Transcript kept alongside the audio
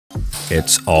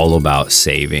It's all about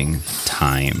saving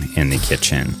time in the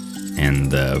kitchen. And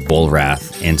the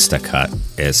Vollrath InstaCut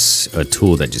is a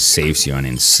tool that just saves you an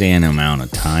insane amount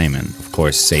of time. And of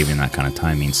course, saving that kind of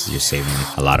time means you're saving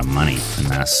a lot of money. And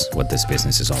that's what this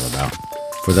business is all about.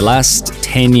 For the last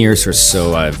 10 years or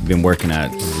so, I've been working at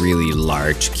really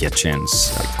large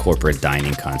kitchens, like corporate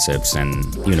dining concepts and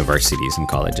universities and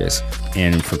colleges.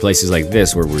 And for places like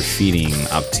this, where we're feeding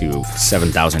up to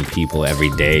 7,000 people every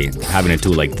day, having a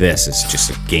tool like this is just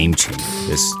a game changer.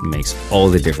 This makes all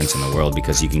the difference in the world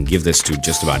because you can give this to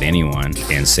just about anyone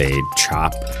and say,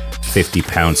 chop 50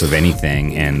 pounds of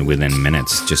anything, and within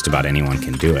minutes, just about anyone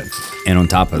can do it. And on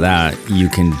top of that, you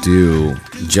can do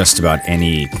just about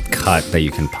any cut that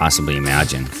you can possibly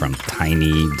imagine, from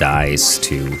tiny dice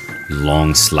to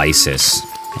long slices.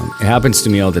 It happens to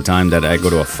me all the time that I go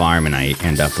to a farm and I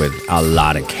end up with a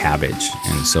lot of cabbage.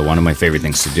 And so one of my favorite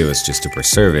things to do is just to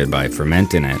preserve it by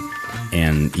fermenting it.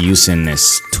 And using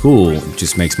this tool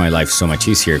just makes my life so much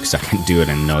easier because I can do it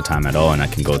in no time at all, and I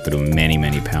can go through many,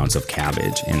 many pounds of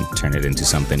cabbage and turn it into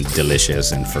something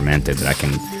delicious and fermented that I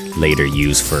can later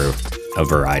use for a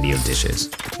variety of dishes.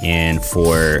 And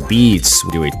for beets,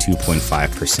 we do a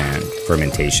 2.5%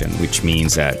 fermentation, which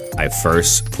means that I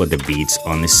first put the beets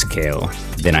on the scale,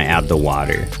 then I add the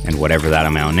water, and whatever that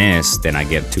amount is, then I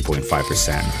get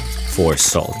 2.5% for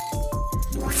salt.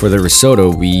 For the risotto,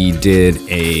 we did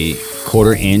a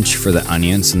 1/4 inch for the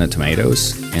onions and the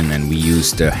tomatoes, and then we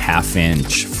used a 1/2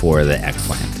 inch for the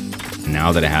eggplant.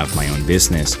 Now that I have my own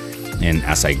business, and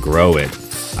as I grow it,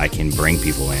 I can bring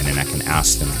people in and I can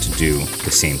ask them to do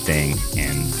the same thing,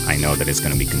 and I know that it's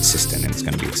going to be consistent and it's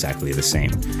going to be exactly the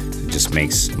same. It just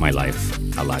makes my life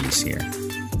a lot easier.